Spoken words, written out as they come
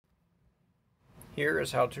Here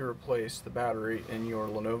is how to replace the battery in your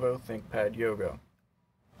Lenovo ThinkPad Yoga.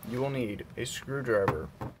 You will need a screwdriver,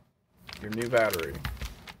 your new battery,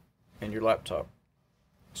 and your laptop.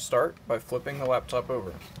 Start by flipping the laptop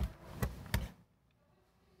over.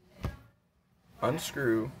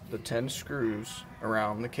 Unscrew the 10 screws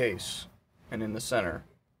around the case and in the center.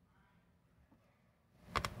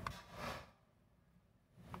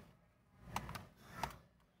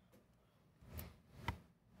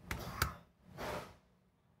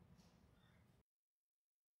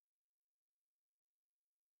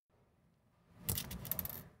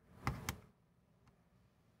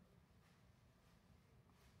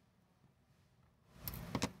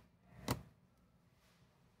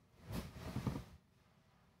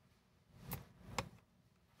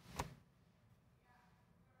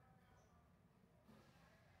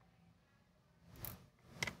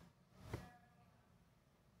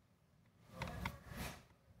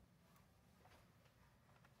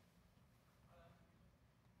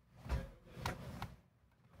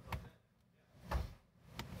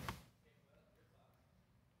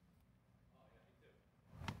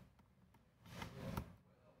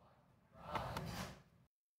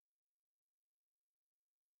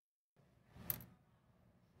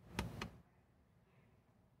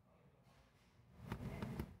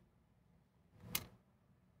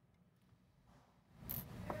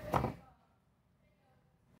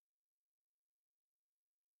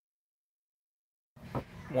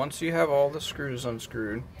 Once you have all the screws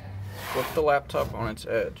unscrewed, flip the laptop on its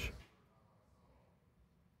edge.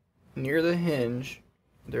 Near the hinge,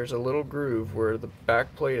 there's a little groove where the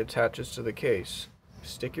back plate attaches to the case.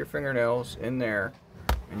 Stick your fingernails in there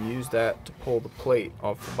and use that to pull the plate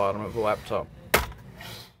off the bottom of the laptop.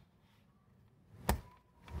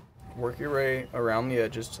 Work your way around the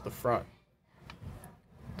edges to the front.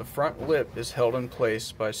 The front lip is held in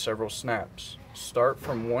place by several snaps. Start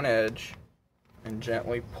from one edge and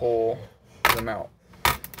gently pull them out.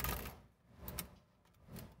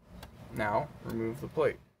 Now remove the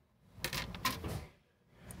plate.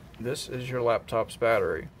 This is your laptop's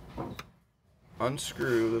battery.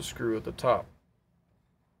 Unscrew the screw at the top.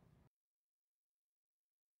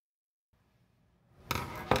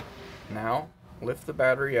 Now lift the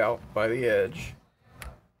battery out by the edge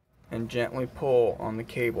and gently pull on the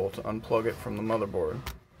cable to unplug it from the motherboard.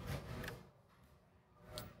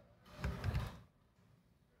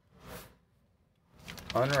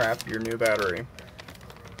 Unwrap your new battery.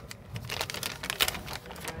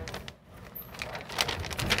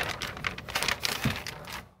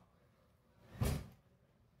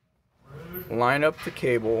 Line up the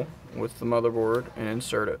cable with the motherboard and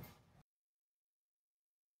insert it.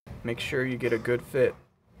 Make sure you get a good fit.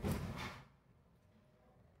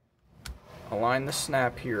 Align the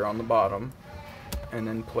snap here on the bottom and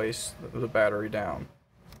then place the battery down.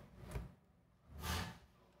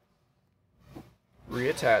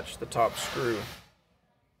 Reattach the top screw.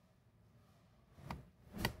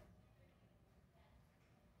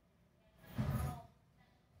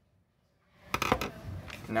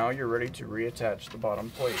 Now you're ready to reattach the bottom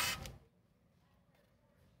plate.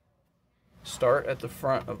 Start at the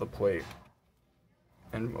front of the plate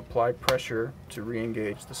and apply pressure to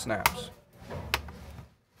re-engage the snaps.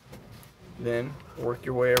 Then work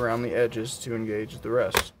your way around the edges to engage the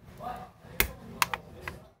rest.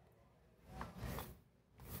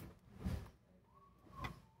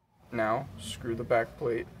 Now screw the back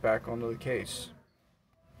plate back onto the case.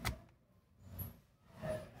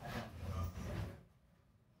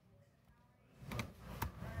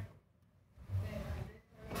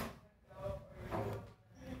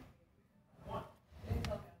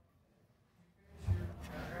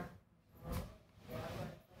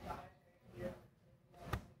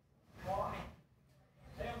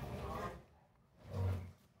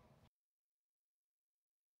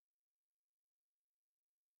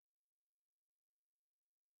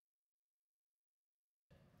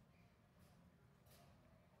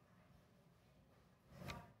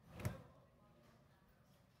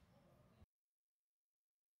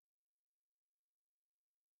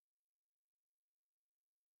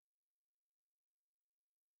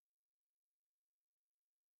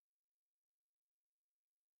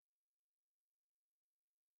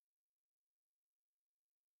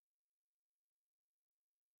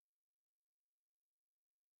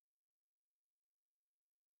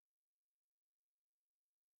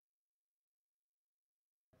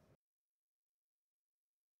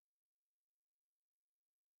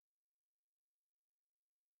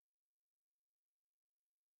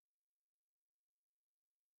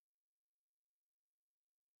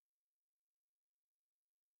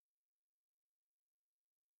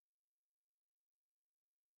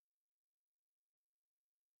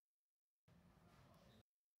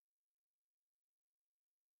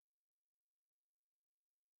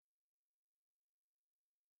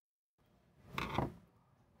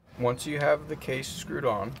 Once you have the case screwed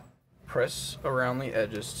on, press around the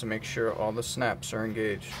edges to make sure all the snaps are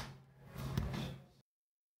engaged.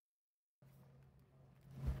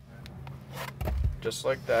 Just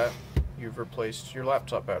like that, you've replaced your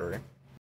laptop battery.